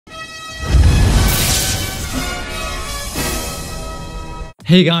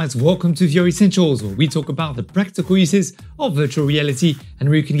Hey guys, welcome to VR Essentials, where we talk about the practical uses of virtual reality and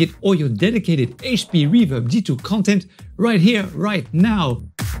where you can get all your dedicated HP Reverb G2 content right here, right now.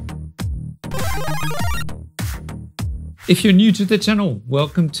 If you're new to the channel,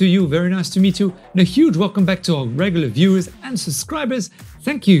 welcome to you, very nice to meet you, and a huge welcome back to our regular viewers and subscribers.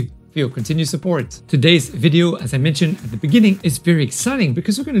 Thank you for your continued support. Today's video, as I mentioned at the beginning, is very exciting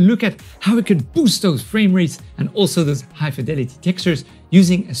because we're going to look at how we can boost those frame rates and also those high fidelity textures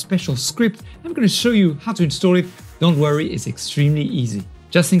using a special script. I'm going to show you how to install it. Don't worry, it's extremely easy.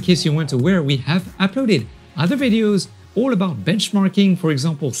 Just in case you weren't aware, we have uploaded other videos all about benchmarking, for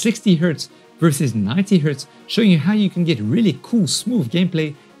example 60 Hz versus 90 Hz, showing you how you can get really cool smooth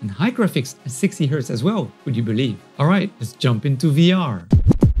gameplay and high graphics at 60 Hz as well, would you believe? Alright, let's jump into VR.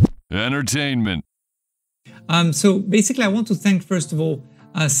 Entertainment. So basically I want to thank first of all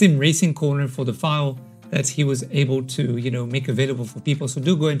Sim Racing Corner for the file that he was able to make available for people. So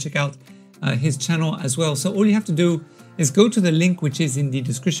do go and check out his channel as well. So all you have to do is go to the link which is in the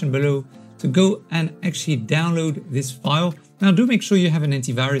description below to go and actually download this file. Now do make sure you have an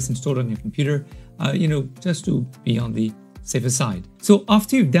antivirus installed on your computer, just to be on the safer side. So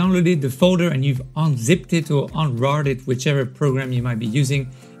after you've downloaded the folder and you've unzipped it or unRAR'd it, whichever program you might be using,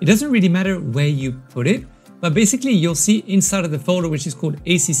 it doesn't really matter where you put it, but basically you'll see inside of the folder, which is called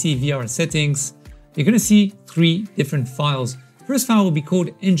ACC VR settings, you're going to see three different files. First file will be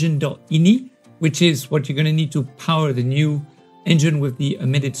called Engine.ini, which is what you're going to need to power the new engine with the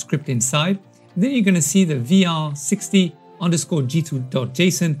embedded script inside. And then you're going to see the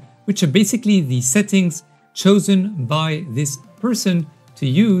VR60_G2.json, which are basically the settings chosen by this person to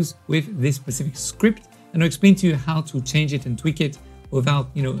use with this specific script. And I'll explain to you how to change it and tweak it without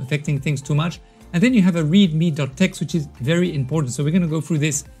affecting things too much. And then you have a readme.txt, which is very important. So we're going to go through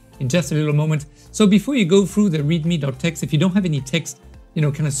this in just a little moment. So before you go through the readme.txt, if you don't have any text,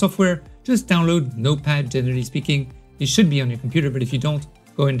 kind of software, just download Notepad. Generally speaking, it should be on your computer, but if you don't,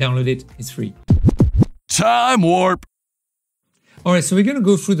 go and download it. It's free. Time warp. All right, so we're going to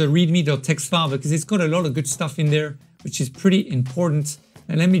go through the readme.txt file because it's got a lot of good stuff in there, which is pretty important.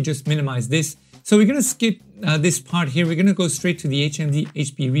 And let me just minimize this. So we're going to skip this part here. We're going to go straight to the HMD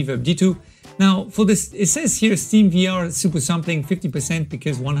HP Reverb G2. Now for this, it says here SteamVR super sampling 50%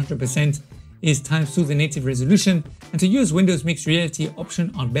 because 100% is times 2 the native resolution, and to use Windows mixed reality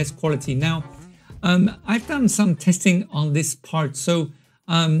option on best quality. Now, I've done some testing on this part. So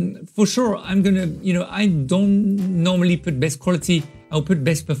for sure, I'm going to, I don't normally put best quality. I'll put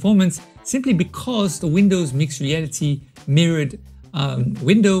best performance simply because the Windows mixed reality mirrored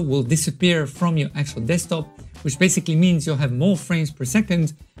window will disappear from your actual desktop, which basically means you'll have more frames per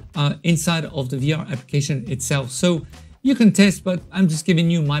second inside of the VR application itself. So you can test, but I'm just giving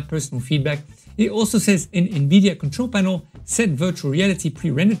you my personal feedback. It also says in NVIDIA control panel, set virtual reality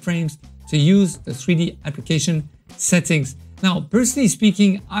pre-rendered frames to use the 3D application settings. Now, personally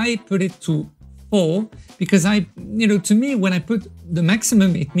speaking, I put it to 4 because to me, when I put the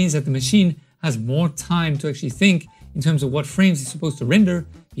maximum, it means that the machine has more time to actually think in terms of what frames it's supposed to render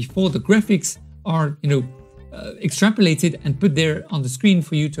before the graphics are, extrapolated and put there on the screen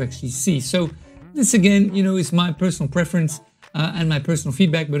for you to actually see. So this again, is my personal preference and my personal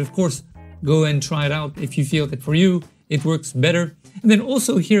feedback, but of course, go and try it out if you feel that for you, it works better. And then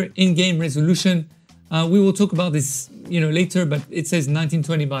also here in-game resolution, we will talk about this, later, but it says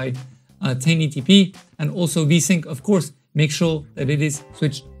 1920 by 1080p and also VSync. Of course, make sure that it is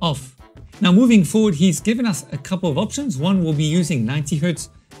switched off. Now, moving forward, he's given us a couple of options. One will be using 90 Hz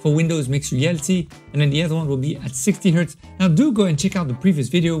for Windows mixed reality, and then the other one will be at 60 Hz. Now, do go and check out the previous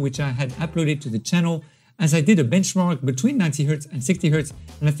video, which I had uploaded to the channel, as I did a benchmark between 90 Hz and 60 Hz,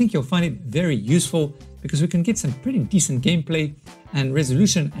 and I think you'll find it very useful because we can get some pretty decent gameplay and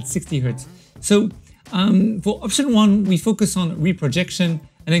resolution at 60 Hz. So for option 1, we focus on reprojection,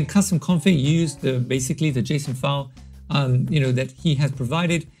 and then custom config, use basically the JSON file that he has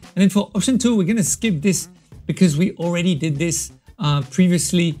provided. And then for option 2, we're going to skip this because we already did this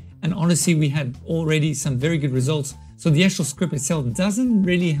previously, and honestly, we had already some very good results. So the actual script itself doesn't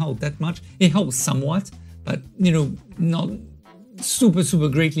really help that much. It helps somewhat, but not super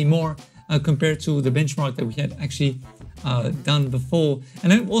greatly more compared to the benchmark that we had actually done before.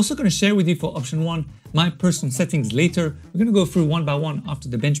 And I'm also going to share with you for option 1 my personal settings later. We're going to go through one by one after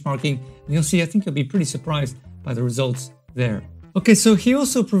the benchmarking, and you'll see, I think you'll be pretty surprised by the results there. Okay, so he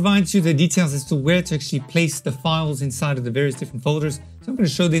also provides you the details as to where to actually place the files inside of the various different folders. So I'm going to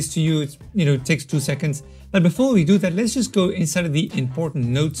show this to you. It's, it takes 2 seconds. But before we do that, let's just go inside of the important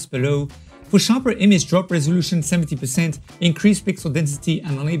notes below For sharper image, drop resolution 70%, increase pixel density,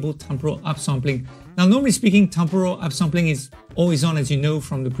 and enable temporal upsampling. Now, normally speaking, temporal upsampling is always on, as you know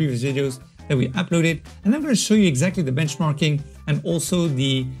from the previous videos that we uploaded. And I'm going to show you exactly the benchmarking and also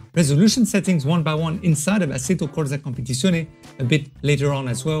the resolution settings one by one inside of Assetto Corsa Competizione a bit later on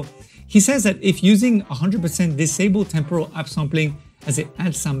as well. He says that if using 100% disable temporal upsampling, as it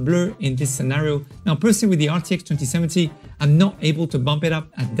adds some blur in this scenario. Now, personally with the RTX 2070, I'm not able to bump it up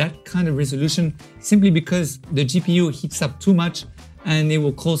at that kind of resolution simply because the GPU heats up too much and it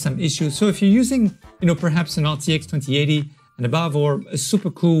will cause some issues. So if you're using, perhaps an RTX 2080 and above, or a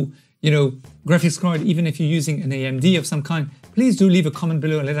super cool, graphics card, even if you're using an AMD of some kind, please do leave a comment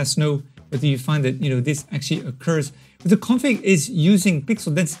below and let us know whether you find that, this actually occurs. But the config is using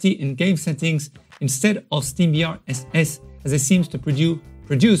pixel density in game settings instead of SteamVR SS, as it seems to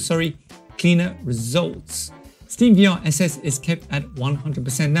produce cleaner results. SteamVR SS is kept at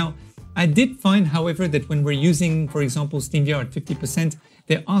 100%. Now, I did find, however, that when we're using, for example, SteamVR at 50%,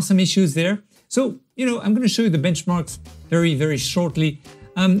 there are some issues there. So, I'm going to show you the benchmarks very, very shortly.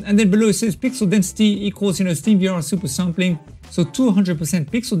 And then below it says pixel density equals, SteamVR super sampling. So 200%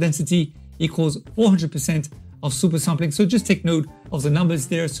 pixel density equals 400% of super sampling. So just take note of the numbers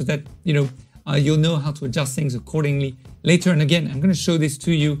there so that, you'll know how to adjust things accordingly later. And again, I'm going to show this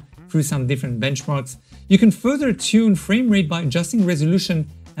to you through some different benchmarks. You can further tune frame rate by adjusting resolution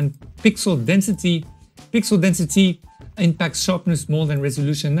and pixel density. Pixel density impacts sharpness more than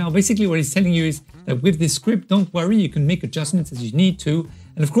resolution. Now, basically what he's telling you is that with this script, don't worry, you can make adjustments as you need to.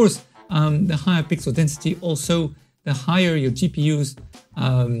 And of course, the higher pixel density, also the higher your GPU's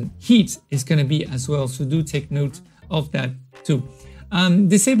heat is going to be as well. So do take note of that too.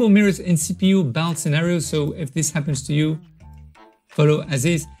 Disable mirrors in CPU bound scenarios. So if this happens to you, follow as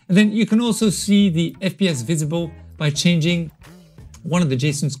is. And then you can also see the FPS visible by changing one of the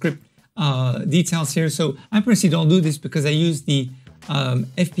JSON script details here. So I personally don't do this because I use the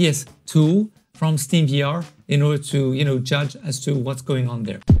FPS tool from SteamVR in order to, judge as to what's going on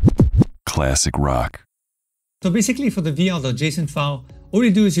there. Classic rock. So basically for the VR.json file, all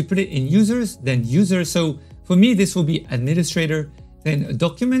you do is you put it in users, then user. So for me, this will be administrator, then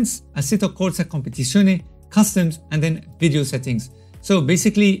documents, Assetto Corsa Competizione, customs, and then video settings. So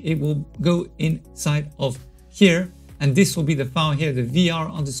basically it will go inside of here, and this will be the file here, the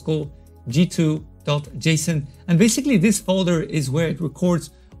VR_G2.json. And basically this folder is where it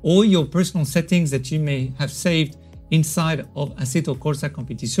records all your personal settings that you may have saved inside of Assetto Corsa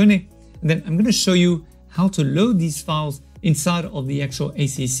Competizione. And then I'm going to show you how to load these files inside of the actual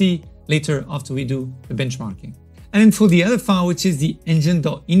ACC later after we do the benchmarking. And then for the other file, which is the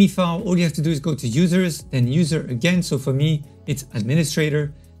Engine.ini file, all you have to do is go to users, then user again. So for me, it's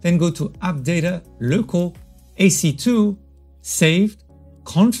administrator, then go to app data, local, AC2, saved,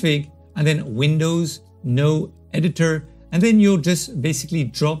 config, and then Windows, no editor. And then you'll just basically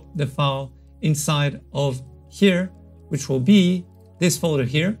drop the file inside of here, which will be this folder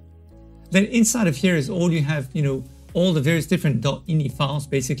here. Then inside of here is all you have, all the various different .ini files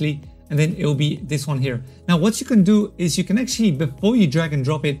basically. And then it will be this one here. Now, what you can do is you can actually, before you drag and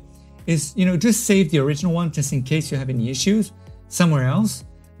drop it, is, just save the original one just in case you have any issues somewhere else.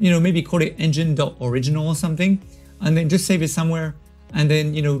 Maybe call it engine.original or something, and then just save it somewhere. And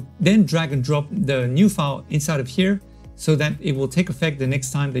then, then drag and drop the new file inside of here so that it will take effect the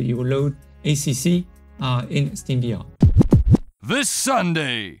next time that you will load ACC in SteamVR. This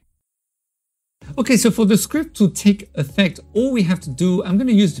Sunday. Okay, so for the script to take effect, all we have to do, I'm going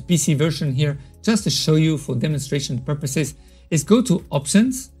to use the PC version here just to show you for demonstration purposes, is go to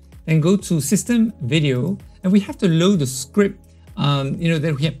options, then go to system video, and we have to load the script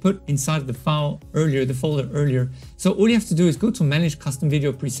that we have put inside the file earlier, the folder earlier. So all you have to do is go to manage custom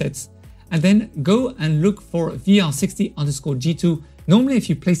video presets and then go and look for VR60_G2. Normally, if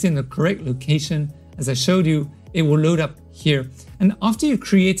you place it in the correct location, as I showed you, it will load up here. And after you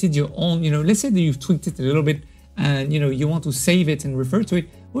created your own, let's say that you've tweaked it a little bit and you want to save it and refer to it,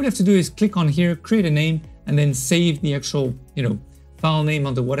 all you have to do is click on here, create a name, and then save the actual, file name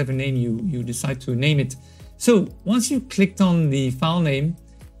under whatever name you decide to name it. So once you clicked on the file name,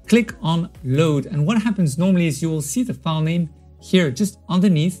 click on load. And what happens normally is you will see the file name here just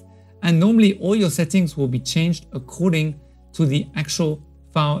underneath. And normally all your settings will be changed according to the actual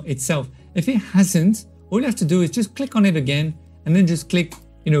file itself. If it hasn't, all you have to do is just click on it again and then just click,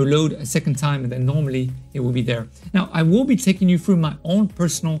 load a second time, and then normally it will be there. Now, I will be taking you through my own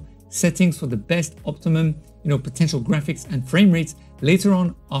personal settings for the best optimum, potential graphics and frame rates later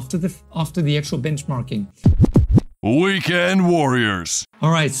on after the actual benchmarking. Weekend Warriors.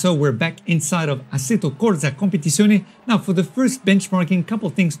 All right, so we're back inside of Assetto Corsa Competizione. Now, for the first benchmarking, couple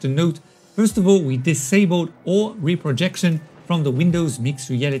things to note. First of all, we disabled all reprojection from the Windows Mixed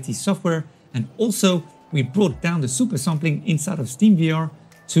Reality software, and also we brought down the super sampling inside of SteamVR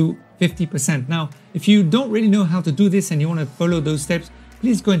to 50%. Now, if you don't really know how to do this and you want to follow those steps,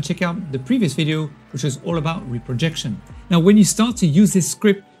 please go and check out the previous video, which was all about reprojection. Now, when you start to use this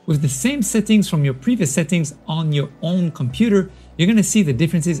script with the same settings from your previous settings on your own computer, you're going to see the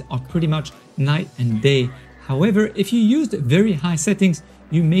differences are pretty much night and day. However, if you used very high settings,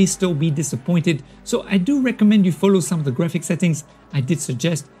 you may still be disappointed. So I do recommend you follow some of the graphic settings I did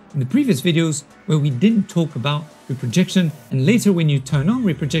suggest in the previous videos where we didn't talk about reprojection, and later when you turn on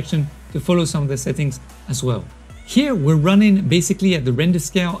reprojection to follow some of the settings as well. Here we're running basically at the render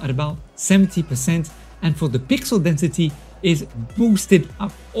scale at about 70%, and for the pixel density is boosted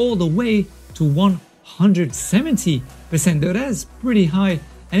up all the way to 170%. That's pretty high,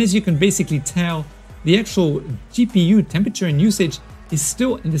 and as you can basically tell, the actual GPU temperature and usage is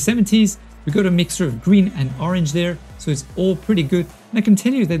still in the 70s. We got a mixture of green and orange there, so it's all pretty good. And I can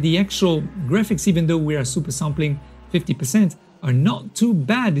tell you that the actual graphics, even though we are super sampling 50%, are not too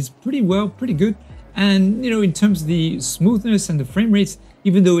bad. It's pretty good. And in terms of the smoothness and the frame rates,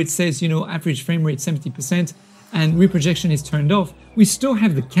 even though it says average frame rate 70% and reprojection is turned off, we still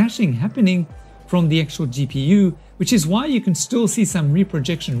have the caching happening from the actual GPU, which is why you can still see some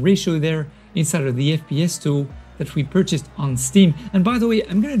reprojection ratio there inside of the FPS tool that we purchased on Steam. And by the way,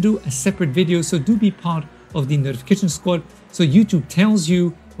 I'm going to do a separate video, so do be part of the notification squad so YouTube tells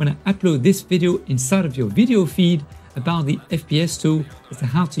you when I upload this video inside of your video feed about the FPS tool as to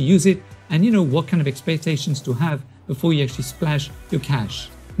how to use it and what kind of expectations to have before you actually splash your cache.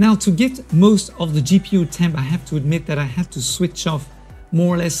 Now, to get most of the GPU temp, I have to admit that I had to switch off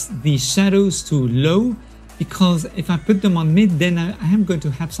more or less the shadows to low, because if I put them on mid, then I am going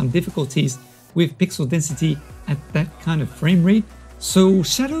to have some difficulties with pixel density at that kind of frame rate. So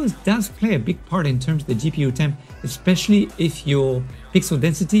shadows does play a big part in terms of the GPU temp, especially if your pixel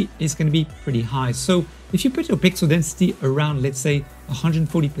density is going to be pretty high. So if you put your pixel density around, let's say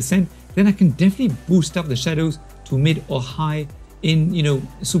 140%, then I can definitely boost up the shadows to mid or high in,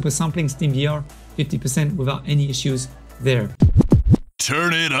 super sampling SteamVR 50% without any issues there.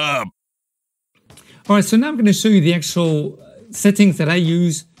 Turn it up. All right, so now I'm going to show you the actual settings that I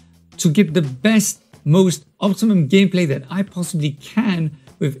use to get the best, most optimum gameplay that I possibly can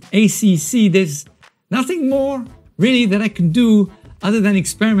with ACC. There's nothing more really that I can do other than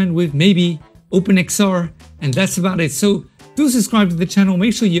experiment with maybe OpenXR, and that's about it. So do subscribe to the channel,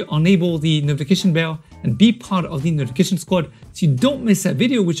 make sure you enable the notification bell and be part of the notification squad so you don't miss a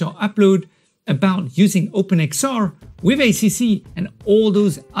video which I'll upload about using OpenXR with ACC and all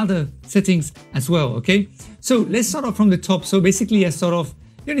those other settings as well, okay? So let's start off from the top. So basically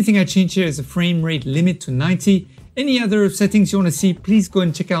the only thing I changed here is the frame rate limit to 90. Any other settings you want to see, please go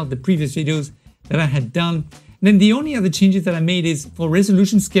and check out the previous videos that I had done. And then the only other changes that I made is for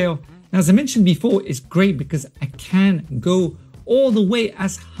resolution scale. Now, as I mentioned before, it's great because I can go all the way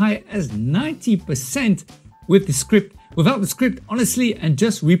as high as 90% with the script. Without the script, honestly, and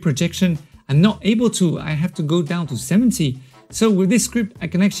just reprojection, I'm not able to. I have to go down to 70. So with this script, I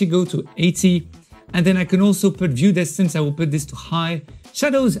can actually go to 80. And then I can also put view distance. I will put this to high.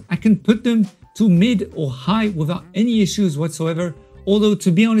 Shadows, I can put them to mid or high without any issues whatsoever. Although,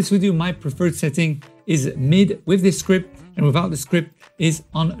 to be honest with you, my preferred setting is mid with this script, and without the script is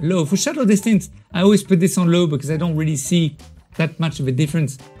on low. For shadow distance, I always put this on low because I don't really see that much of a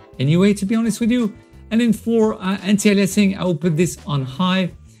difference anyway, to be honest with you. And then for anti-aliasing, I will put this on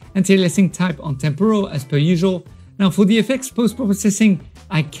high. Anti-aliasing type on temporal as per usual. Now for the effects post-processing,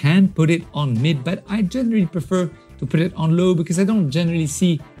 I can put it on mid, but I generally prefer to put it on low because I don't generally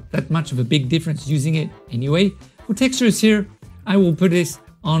see that much of a big difference using it anyway. For textures here, I will put this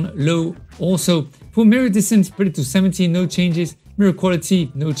on low also. For mirror distance, put it to 70, no changes. Mirror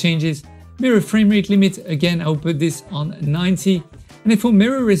quality, no changes. Mirror frame rate limit, again, I will put this on 90. And then for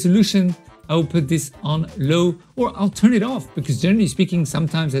mirror resolution, I will put this on low, or I'll turn it off because generally speaking,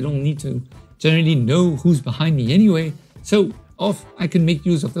 sometimes I don't need to generally know who's behind me anyway. So off, I can make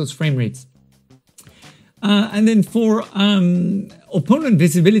use of those frame rates. And then for opponent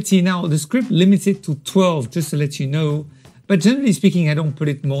visibility, now the script limits it to 12, just to let you know. But generally speaking, I don't put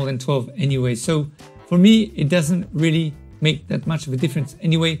it more than 12 anyway. So for me, it doesn't really make that much of a difference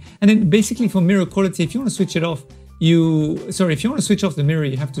anyway. And then basically for mirror quality, if you want to switch it off, if you want to switch off the mirror,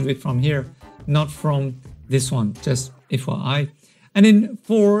 you have to do it from here, not from this one, just FYI. And then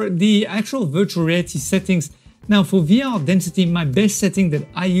for the actual virtual reality settings, now for VR density, my best setting that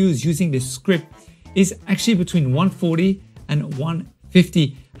I use using this script is actually between 140 and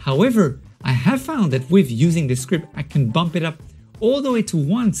 150. However, I have found that with using the script, I can bump it up all the way to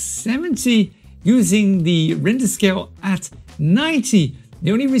 170 using the render scale at 90.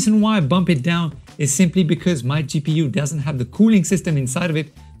 The only reason why I bump it down is simply because my GPU doesn't have the cooling system inside of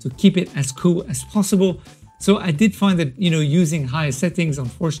it to keep it as cool as possible. So I did find that, using higher settings,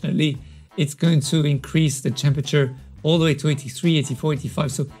 unfortunately, it's going to increase the temperature all the way to 83, 84,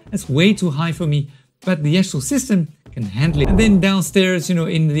 85. So that's way too high for me, but the actual system can handle it. And then downstairs,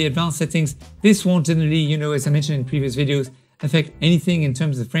 in the advanced settings, this won't generally, as I mentioned in previous videos, affect anything in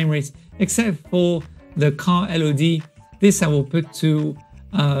terms of frame rates, except for the car LOD. This I will put to,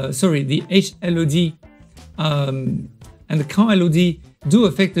 the HLOD and the car LOD do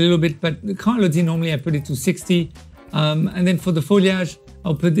affect a little bit, but the car LOD normally I put it to 60. And then for the foliage,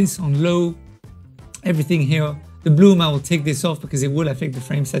 I'll put this on low. Everything here, the bloom, I will take this off because it will affect the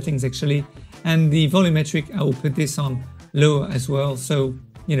frame settings actually. And the volumetric, I will put this on low as well. So,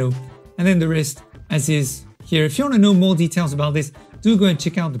 and then the rest as is here. If you want to know more details about this, do go and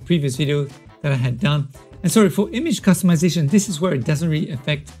check out the previous video that I had done. And sorry, for image customization, this is where it doesn't really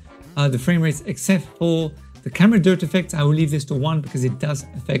affect the frame rates, except for the camera dirt effect. I will leave this to 1 because it does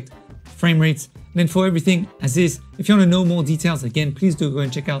affect frame rates. And then for everything as is, if you want to know more details, again, please do go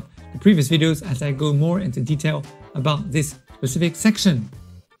and check out the previous videos as I go more into detail about this specific section.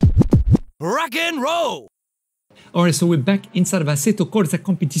 Rock and roll! Alright, so we're back inside of Assetto Corsa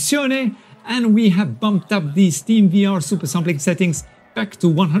Competizione, and we have bumped up the SteamVR super sampling settings back to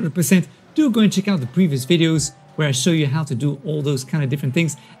 100%. Do go and check out the previous videos where I show you how to do all those kind of different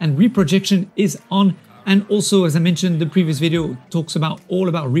things. And reprojection is on. And also, as I mentioned, the previous video talks all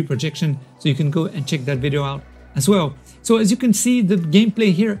about reprojection, so you can go and check that video out as well. So as you can see, the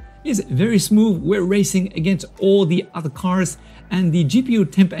gameplay here is very smooth. We're racing against all the other cars, and the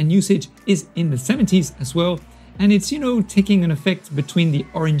GPU temp and usage is in the 70s as well. And it's, taking an effect between the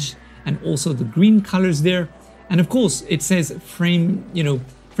orange and also the green colors there. And of course, it says frame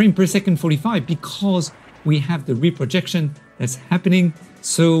per second 45 because we have the reprojection that's happening.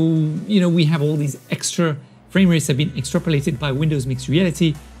 So, we have all these extra frame rates that have been extrapolated by Windows Mixed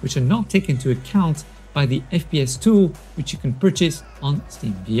Reality, which are not taken into account by the FPS tool, which you can purchase on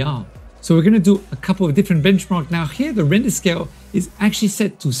SteamVR. So we're going to do a couple of different benchmarks. Now here, the render scale is actually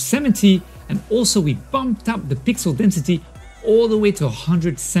set to 70, and also we bumped up the pixel density all the way to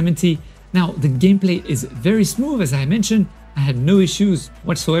 170. Now the gameplay is very smooth, as I mentioned. I had no issues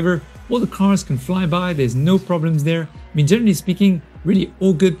whatsoever. All the cars can fly by, there's no problems there. I mean, generally speaking, really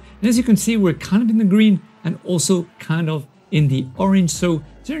all good. And as you can see, we're kind of in the green and also kind of in the orange. So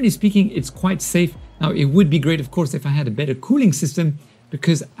generally speaking, it's quite safe. Now it would be great, of course, if I had a better cooling system,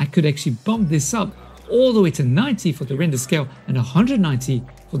 because I could actually bump this up all the way to 90 for the render scale and 190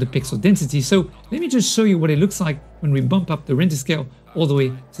 for the pixel density. So let me just show you what it looks like when we bump up the render scale all the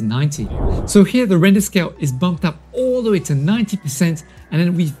way to 90. So here the render scale is bumped up all the way to 90%, and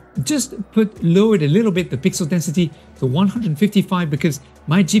then we just lowered a little bit the pixel density to 155 because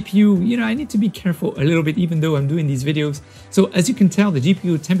my GPU, I need to be careful a little bit even though I'm doing these videos. So as you can tell, the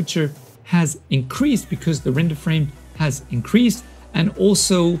GPU temperature has increased because the render frame has increased, and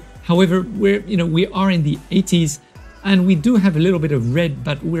also, however, we are in the 80s and we do have a little bit of red,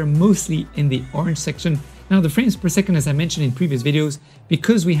 but we're mostly in the orange section. Now the frames per second, as I mentioned in previous videos,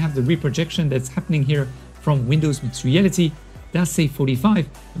 because we have the reprojection that's happening here from Windows Mixed Reality, does say 45.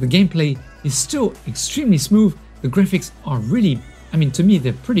 The gameplay is still extremely smooth. The graphics are really, to me,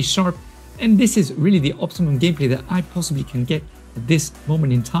 they're pretty sharp. And this is really the optimum gameplay that I possibly can get at this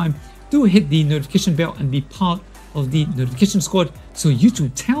moment in time. Do hit the notification bell and be part of the notification squad so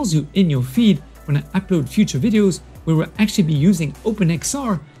YouTube tells you in your feed when I upload future videos where we'll actually be using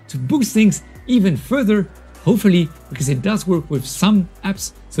OpenXR to boost things even further, hopefully, because it does work with some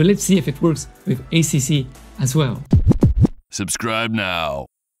apps. So let's see if it works with ACC as well. Subscribe now.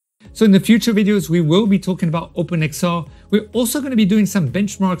 So in the future videos, we will be talking about OpenXR. We're also going to be doing some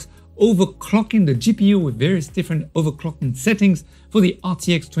benchmarks overclocking the GPU with various different overclocking settings for the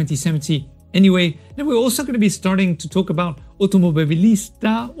RTX 2070 anyway. Then we're also going to be starting to talk about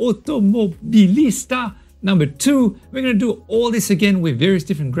Automobilista number 2. We're going to do all this again with various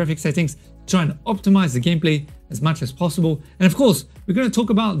different graphic settings, try and optimize the gameplay as much as possible. And of course, we're going to talk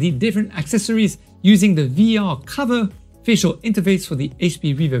about the different accessories using the VR cover facial interface for the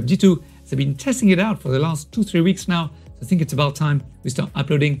HP Reverb G2. I've been testing it out for the last 2-3 weeks now, so I think it's about time we start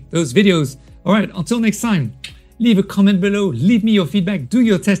uploading those videos. All right, until next time, leave a comment below, leave me your feedback, do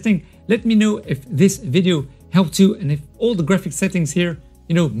your testing. Let me know if this video helped you and if all the graphic settings here,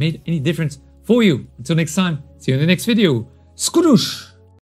 made any difference for you. Until next time, see you in the next video. Skadoosh!